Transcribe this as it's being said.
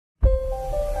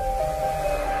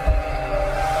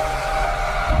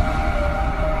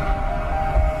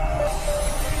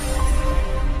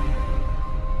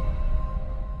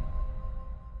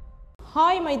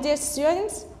my dear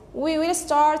students, we will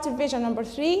start revision number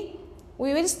 3.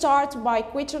 We will start by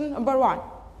question number 1.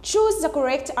 Choose the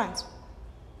correct answer.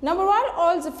 Number 1,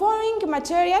 all the following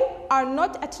material are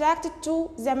not attracted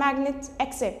to the magnet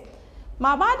except.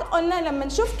 مع بعض قلنا لما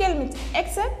نشوف كلمة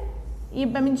except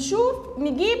يبقى بنشوف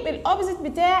نجيب الأوبزيت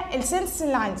بتاع السنس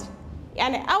اللي عندي.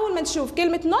 يعني أول ما نشوف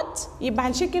كلمة not يبقى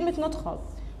هنشيل كلمة not خالص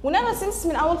ونلغي السنس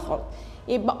من أول خالص.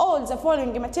 يبقى all the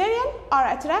following material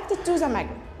are attracted to the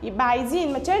magnet. يبقى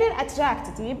عايزين material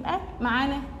attracted يبقى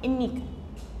معانا النيكل.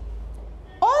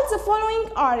 All the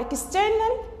following are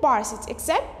external parts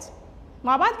except.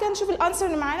 مع بعض كده نشوف الانسر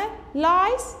اللي معانا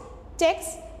lice, ticks,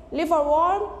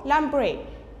 liverworm, lamprey.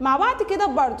 مع بعض كده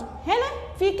برضو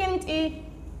هنا في كلمة ايه؟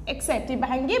 except. يبقى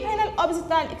هنجيب هنا الاوبزيت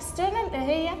بتاع الاكسترنال اللي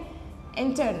هي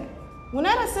internal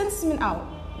ونرى السنس من اول.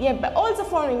 يبقى all the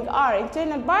following are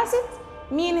internal parts.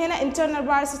 مين هنا internal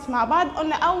parts؟ مع بعض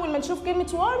قلنا اول ما نشوف كلمة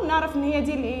worm نعرف ان هي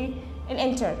دي الايه؟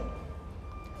 الانترنال.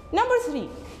 Number 3,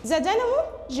 the dynamo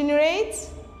generates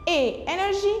a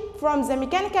energy from the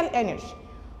mechanical energy.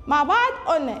 مع بعض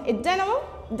قلنا الدينامو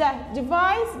ده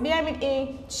device بيعمل ايه؟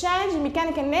 change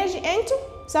mechanical energy into.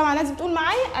 سامع ناس بتقول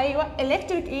معايا؟ ايوه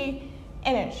electric ايه؟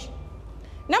 energy.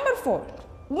 Number 4,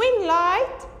 when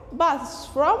light passes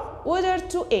from water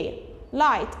to air.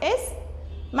 light is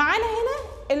معانا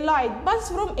هنا اللايت passes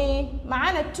from ايه؟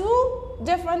 معانا two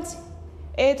different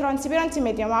transparent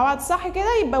medium مع بعض صح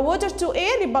كده؟ يبقى water to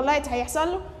air يبقى اللايت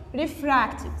هيحصل له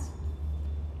refracted.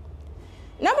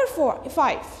 Number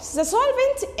 5, the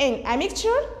solvent in a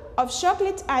mixture of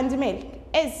chocolate and milk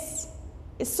is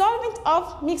a solvent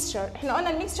of mixture. احنا قلنا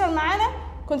الميكستشر معانا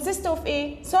consist of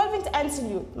ايه؟ solvent and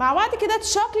solute. مع بعض كده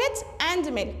chocolate and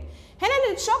milk.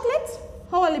 هنا الشوكليت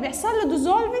هو اللي بيحصل له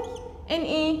dissolving in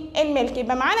ايه؟ الميلك.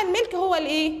 يبقى معانا الميلك هو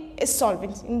الايه؟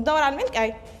 السولفنت. ندور على الميلك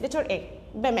اهي letter A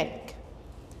يبقى ميلك.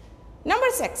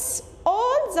 Number 6,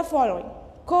 all the following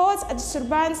cause a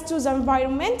disturbance to the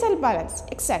environmental balance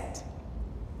except.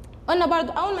 قلنا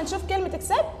برضو اول ما نشوف كلمه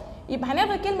except يبقى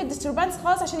هنلغي كلمه disturbance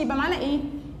خالص عشان يبقى معانا ايه؟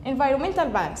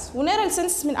 environmental balance ونقرا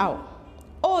السنس من اول.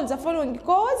 all the following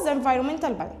cause the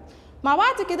environmental balance. مع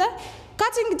بعض كده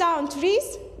cutting down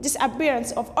trees,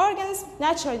 disappearance of organisms,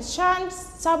 natural change,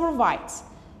 supervites.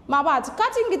 مع بعض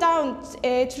cutting down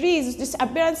trees,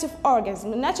 disappearance of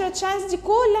organisms, natural change دي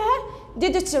كلها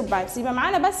دي disturbance. يبقى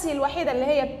معانا بس الوحيده اللي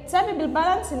هي بتسبب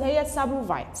البالانس اللي هي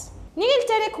supervites. نيجي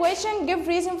لتاني question give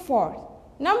reason for.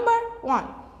 Number 1,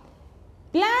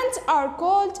 plants are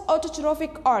called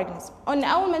autotrophic organisms. قلنا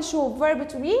أول ما نشوف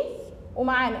verb to be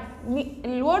ومعانا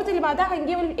الورد اللي بعدها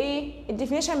هنجيب الايه؟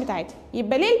 الديفينيشن بتاعتها.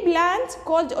 يبقى ليه البلانت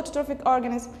called autotrophic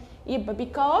organism؟ يبقى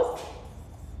because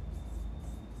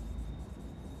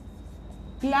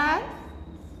plant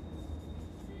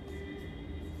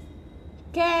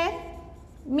can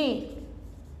make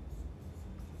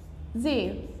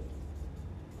their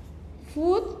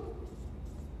food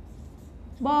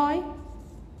by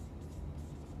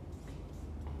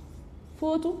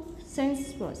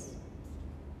photosynthesis process.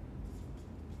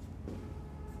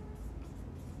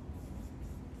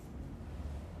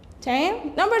 تمام.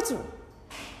 Number 2,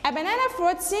 a banana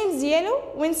fruit seems yellow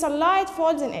when sunlight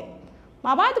falls in it.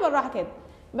 مع بعض بالراحة كده.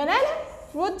 banana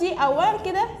fruit دي أولا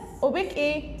كده opaque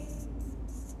ايه؟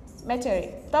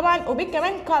 material. طبعا opaque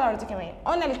كمان colored كمان.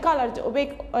 قلنا ال colored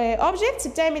opaque objects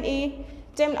بتعمل ايه؟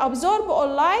 بتعمل absorb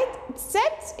all light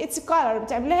except its color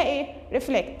بتعمل لها ايه؟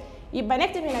 reflect. يبقى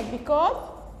نكتب هنا because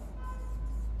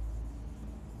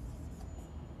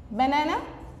banana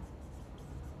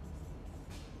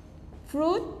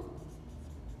fruit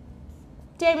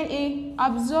تعمل ايه؟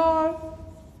 absorb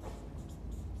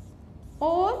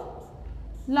all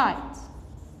light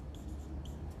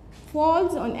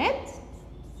falls on it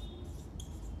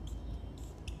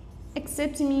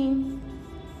except مين؟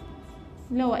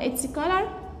 اللي هو its color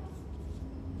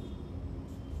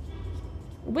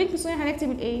وبين قوسين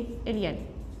هنكتب الايه؟ اليلو.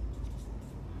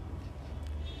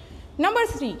 Number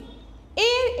 3,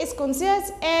 air is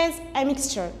considered as a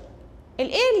mixture.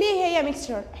 الاير ليه هي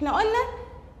mixture؟ احنا قلنا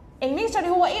الميكستشر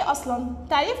هو ايه اصلا؟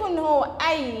 تعريفه ان هو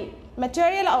اي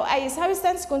material او اي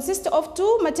substance consist of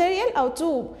two material او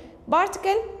two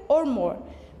particle or more.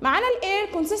 معانا الاير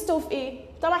consist of ايه؟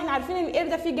 طبعا احنا عارفين ان الاير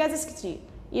ده فيه جازز كتير.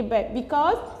 يبقى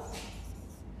because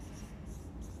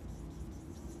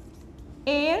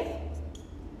air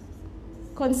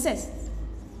consists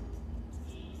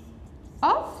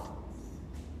of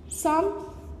some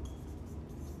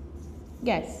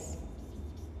gas.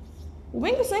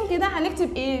 وبين قوسين كده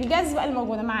هنكتب ايه؟ الجاز بقى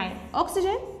الموجوده معانا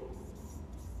اكسجين،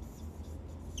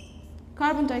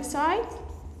 كربون دايوكسيد،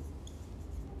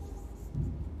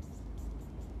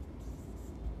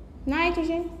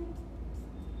 نيتروجين،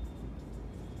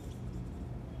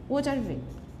 water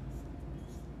vapor.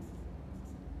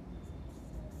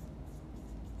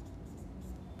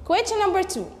 Question number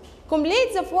 2. Complete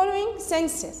the following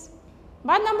sentences.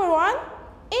 بعد number 1.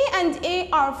 A and A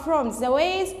are from the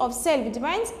ways of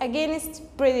self-defense against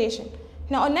predation.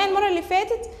 احنا قلنا المرة اللي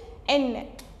فاتت ان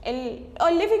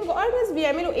living organisms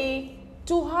بيعملوا ايه؟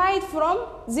 to hide from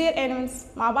their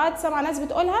enemies. مع بعض سمع ناس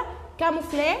بتقولها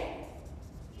camouflage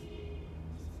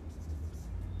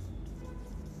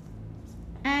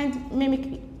and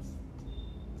mimicry.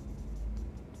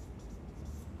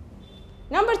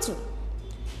 Number 2.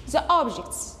 The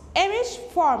object's image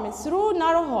formed through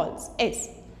narrow holes is.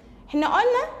 احنا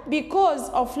قلنا because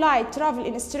of light travel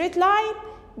in a straight line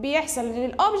بيحصل ان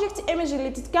الاوبجكت image اللي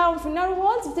بتتكون في النارو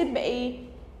هولز بتبقى ايه؟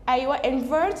 ايوه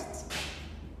inverted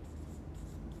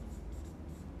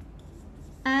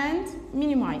and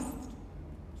minimized.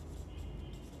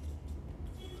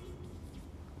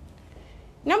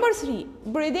 Number 3.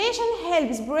 Predation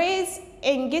helps preys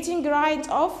in getting rid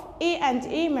of A and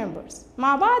A members.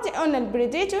 مع بعض قلنا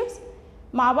البريديتورز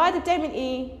مع بعض بتعمل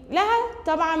ايه؟ لها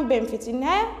طبعا benefit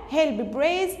انها help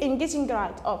preys in getting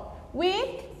rid of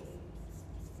weak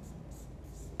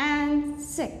and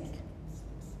sick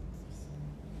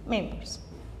members.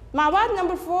 مع بعض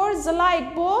number 4. The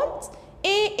like poles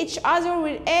A each other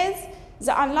whereas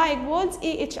the unlike poles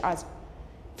A each other.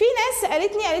 في ناس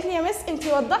قالت لي يا مس انت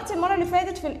وضحتي المره اللي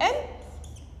فاتت في الان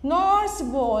north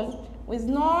pole with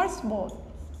north pole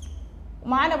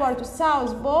ومعانا برضو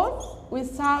south pole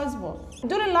with south pole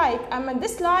دول اللايك. اما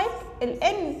الديسلايك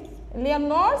الان اللي هي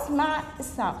النورث مع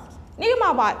الساوث. نيجي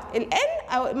مع بعض الان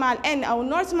او مع الان او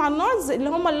النورث مع النورث اللي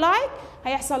هم اللايك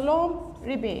هيحصل لهم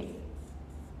ريبيل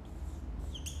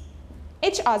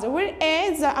each other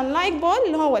whereas the unlike pole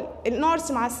اللي هو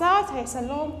النورث مع الساوث هيحصل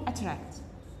لهم attract.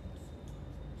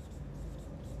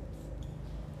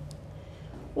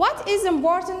 What is the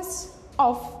importance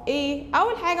of a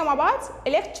أول حاجة مع بعض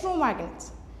electromagnet.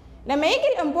 لما يجي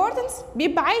الامبورتنس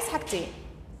بيبقى عايز حاجتين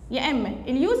يا اما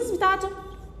اليوزز بتاعته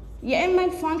يا اما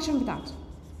الفانكشن بتاعته.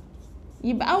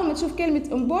 يبقى اول ما تشوف كلمه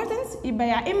امبورتنس يبقى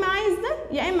يا اما عايز ده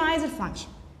يا اما عايز الفانكشن.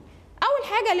 اول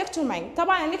حاجه الكترومagnet.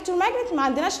 طبعا الكترومagnet ما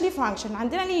عندناش ليه فانكشن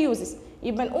عندنا ليه يوزز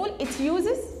يبقى نقول it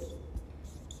uses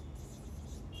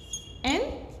ان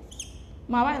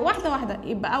مع بعض واحده واحده.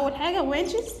 يبقى اول حاجه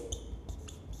winches.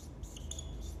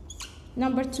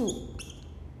 number 2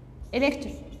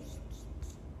 electric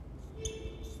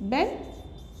bell.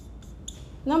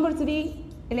 number 3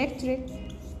 electric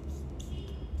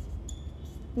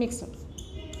mixer.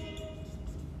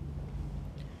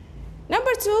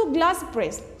 number 2 glass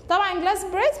prism. طبعا glass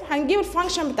prism هنجيب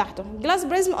الفانكشن بتاعته. glass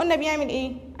prism قلنا بيعمل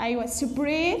ايه؟ ايوه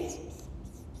separate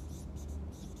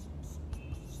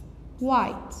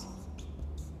white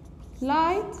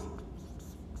light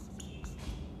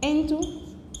into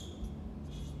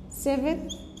 7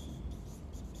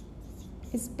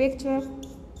 spectrum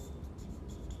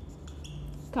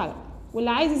color. واللي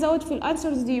عايز يزود في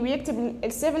الانسرز دي ويكتب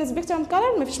ال 7 spectrum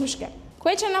color مفيش مشكلة.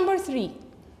 question number 3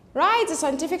 write the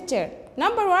scientific term.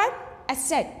 number 1 a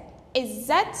set is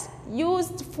that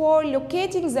used for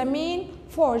locating the mean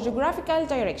for geographical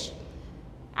direction.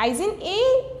 عايزين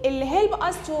ايه اللي help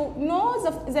us to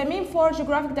know the mean for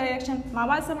geographic direction. مع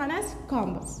بعض سمع ناس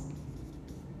compass.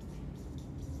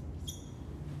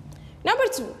 number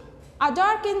 2 a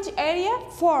darkened area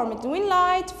formed when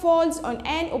light falls on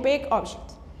an opaque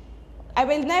object.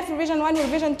 قابلناه في revision 1 و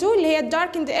revision 2 اللي هي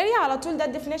darkened area على طول ده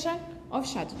definition of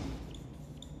shadow.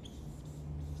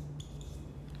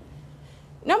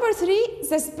 number 3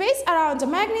 the space around the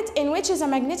magnet in which the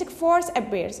magnetic force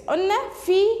appears. قلنا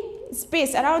في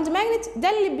space around the magnet ده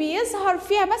اللي بيظهر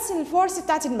فيها بس الفورس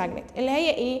بتاعت الماجنت اللي هي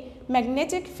ايه؟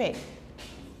 magnetic field.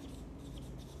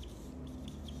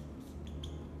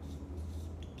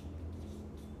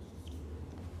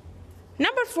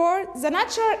 number 4 the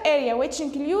natural area which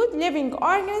include living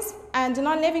organisms and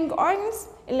non-living organisms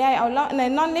اللي هي او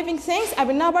non-living things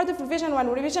قابلناها برضه في revision 1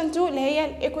 و revision 2 اللي هي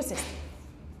الايكوسيستم.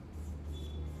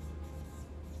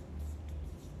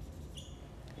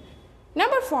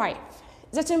 number 5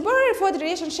 the temporary food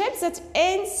relationship that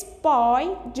ends by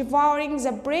devouring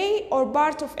the prey or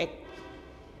part of it.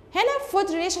 هنا food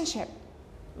relationship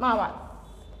مع بعض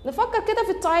نفكر كده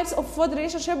في التايبس اوف food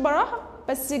relationship براحه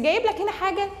بس جايب لك هنا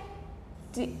حاجه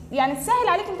يعني تسهل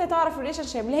عليك انت تعرف الريليشن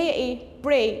شيب اللي هي ايه؟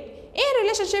 براي. ايه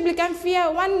الريليشن شيب اللي كان فيها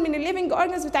 1 من الليفنج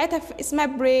اورجانز بتاعتها اسمها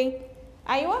براي؟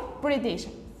 ايوه بريديشن.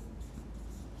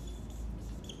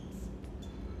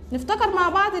 نفتكر مع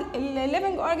بعض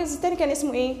الليفنج اورجانز التاني كان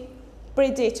اسمه ايه؟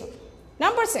 بريديتور.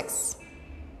 number 6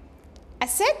 a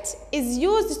set is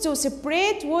used to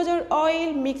separate water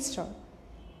oil mixture.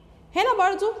 هنا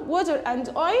برضو water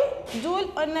and oil دول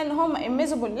قلنا ان هم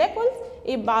immiscible liquids،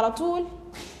 يبقى على طول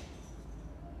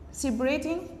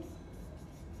separating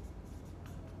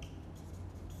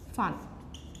fun.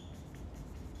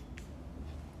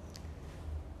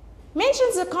 Mention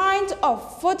the kind of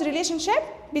food relationship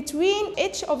between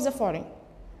each of the following.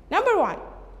 Number 1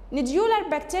 nodular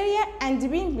bacteria and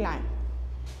bean plant.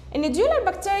 النوديولار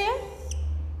bacteria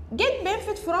get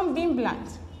benefit from bean plant.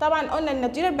 طبعا قلنا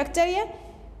النوديولار bacteria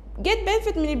get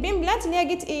benefit من البين بلانت اللي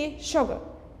هي get ايه sugar،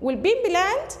 والبين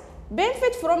بلانت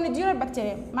benefit from nodular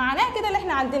bacteria. معناها كده اللي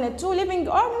احنا عندنا two living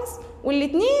organisms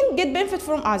والاثنين get benefit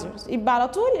from others، يبقى على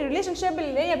طول الريليشن شيب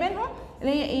اللي هي بينهم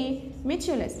اللي هي ايه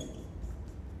mutualism.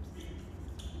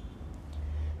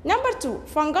 Number 2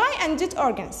 fungi and dead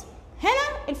organisms. هنا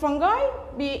الفنجاي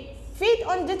feed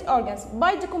on dead organisms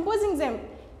by decomposing them.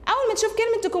 أول ما تشوف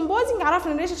كلمة decomposing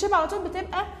عرفنا الريليشن شيب على طول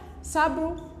بتبقى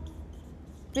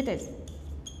sabrophytism.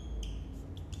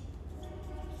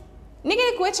 نيجي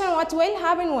question what will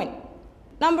happen when.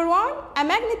 Number 1 a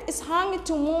magnet is hung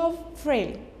to move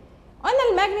freely. قلنا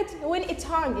المagnet when it's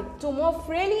hung to move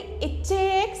freely it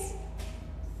takes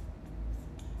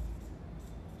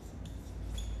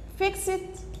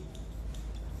fixed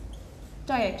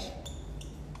direction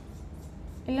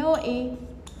اللي هو ايه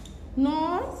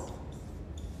north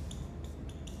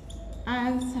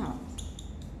and south.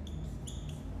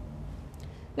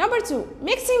 Number 2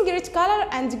 mixing red color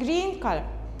and green color.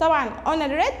 طبعا قلنا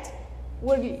الريد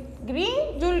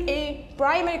والجرين دول ايه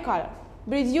primary color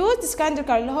produced secondary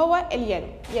color اللي هو اليلو،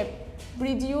 يبقى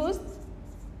produced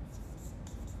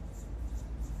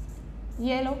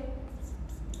yellow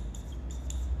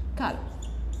color.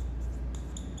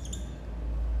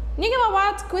 نيجي مع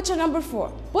بعض question number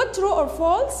 4 put true or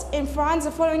false in front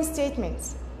the following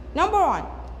statements. Number 1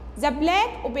 the black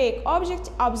opaque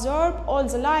object absorb all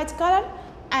the light color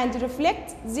and reflect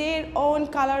their own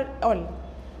color only.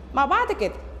 مع بعض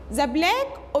كده the black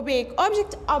opaque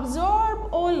object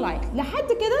absorb all light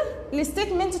لحد كده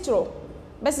الستيتمنت true،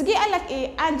 بس جه قال لك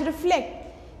ايه and reflect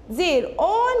their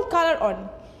own color only.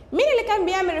 مين اللي كان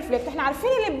بيعمل reflect؟ احنا عارفين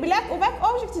ان البلاك opaque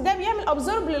object ده بيعمل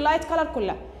absorb لللايت color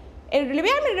كلها، اللي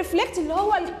بيعمل reflect اللي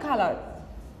هو الكالر،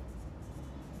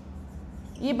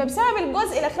 يبقى بسبب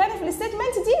الجزء الاخراني في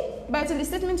الستيتمنت دي بقت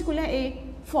الستيتمنت كلها ايه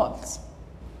false.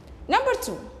 Number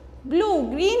 2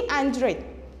 blue green and red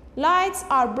lights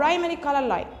are primary color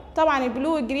light. طبعا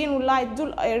البلو والجرين واللايت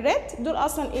دول الريد دول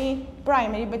اصلا ايه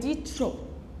primary، يبقى دي true.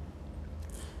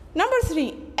 Number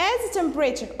 3 as the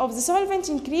temperature of the solvent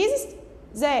increases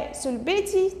the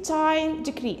solubility time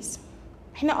decrease.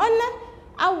 احنا قلنا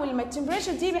اول ما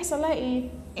التمبريتشر دي بيحصل لها ايه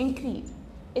increase،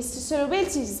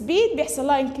 السولوبيلتي سبيد بيحصل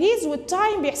لها increase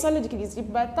والتايم بيحصل له decrease،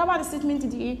 يبقى طبعا الستيتمنت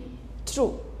دي ايه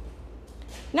true.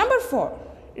 Number 4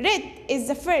 red is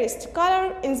the first color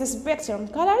in the spectrum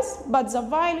colors but the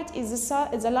violet is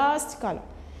the last color.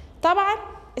 طبعا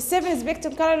السيفن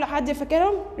spectrum color لو حد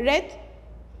فاكرهم red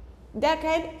ده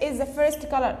كان is the first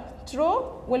color true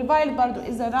والviolet برضو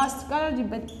is the last color،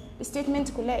 يبقى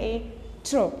الستيتمنت كلها ايه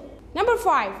true. Number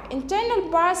 5 internal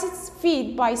parasites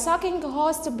feed by sucking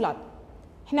host blood.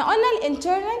 احنا قلنا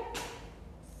الانترنال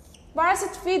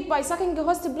parasite feed by sucking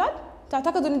host blood،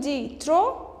 تعتقدوا ان دي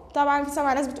true؟ طبعا في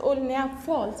 7 ناس بتقول ان هي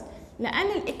false لان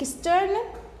الاكسترنال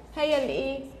هي اللي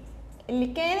ايه اللي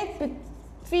كانت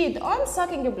feed on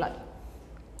sucking blood.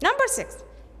 Number 6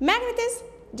 magnetism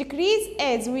decrease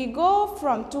as we go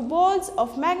from two poles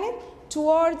of magnet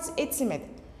towards its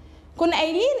middle. كنا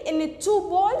قايلين ان التو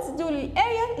بولز دول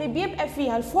الاريا اللي بيبقى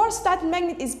فيها الفورس بتاعت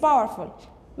الماجنت از باورفول.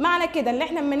 معنى كده ان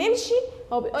احنا لما نمشي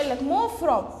هو بيقول لك موف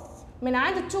فروم من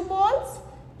عند التو بولز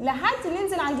لحد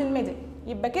ننزل عند الميدل،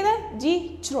 يبقى كده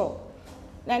دي ترو،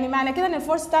 يعني معنى كده ان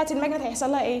الفورس بتاعت الماجنت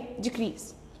هيحصل لها ايه decrease.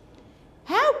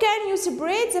 How can you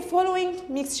separate the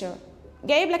following mixture؟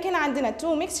 جايب لك هنا عندنا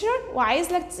تو mixture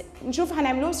وعايز لك نشوف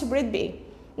هنعملهم separate بايه.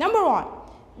 Number 1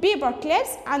 paper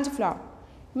clips and flour.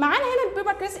 معانا هنا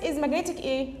البيبر كليبس از ماجنتيك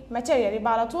ايه ماتيريال،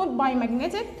 يبقى على طول باي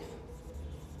ماجنتيك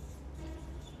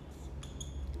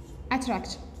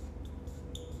اتراكشن.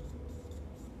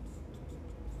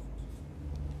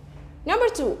 نمبر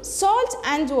 2 salt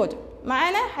and water.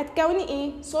 معانا هتكوني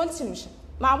ايه salt solution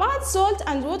مع بعض. salt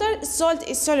and water salt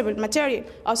is soluble material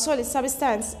or solid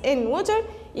substance in water،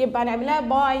 يبقى نعملها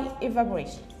by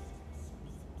evaporation.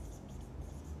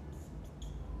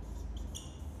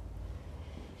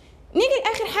 نيجي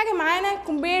لاخر حاجه معانا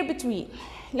compare between.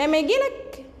 لما يجي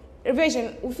لك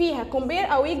revision وفيها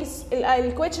compare او يجي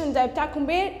الكويشن ده بتاع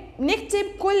compare نكتب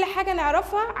كل حاجه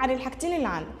نعرفها عن الحاجتين اللي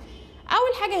عندنا.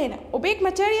 اول حاجه هنا opaque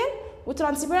material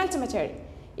وترانسبيرنت material،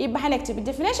 يبقى هنكتب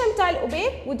الديفينيشن بتاع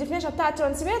الاوبيك والديفينيشن بتاع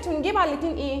الترانسبيرنت ونجيب على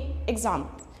الاثنين ايه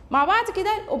example. مع بعض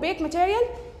كده الاوبيك ماتيريال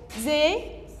they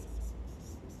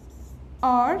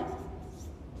are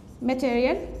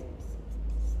material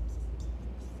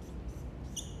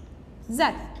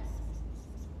that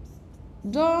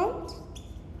don't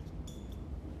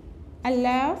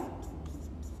allow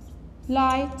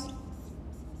light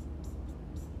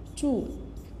to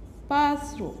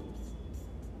pass through.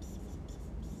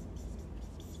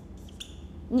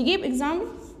 نجيب example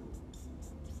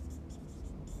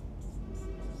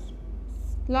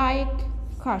like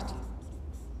carton.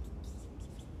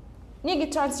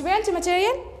 نيجي transparent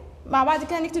material مع بعض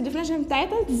كده نكتب definition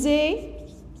بتاعتها they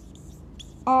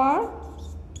are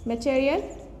material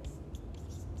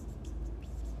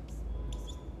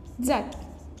that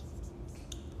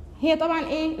هي طبعا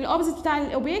ايه الاوبزيت بتاع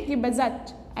الاوبيك يبقى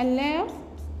that allow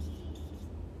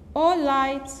all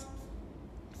light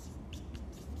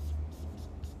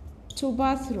to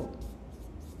pass through.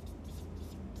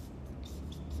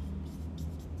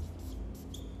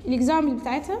 الاكزامبل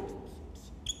بتاعتها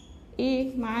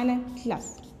ايه معانا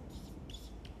كلاس.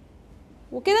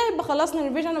 وكده يبقى خلصنا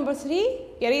الريفيجن نمبر 3.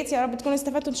 يا ريت يا رب تكونوا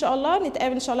استفدتوا ان شاء الله.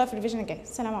 نتقابل ان شاء الله في الريفيجن الجاي.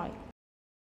 السلام عليكم.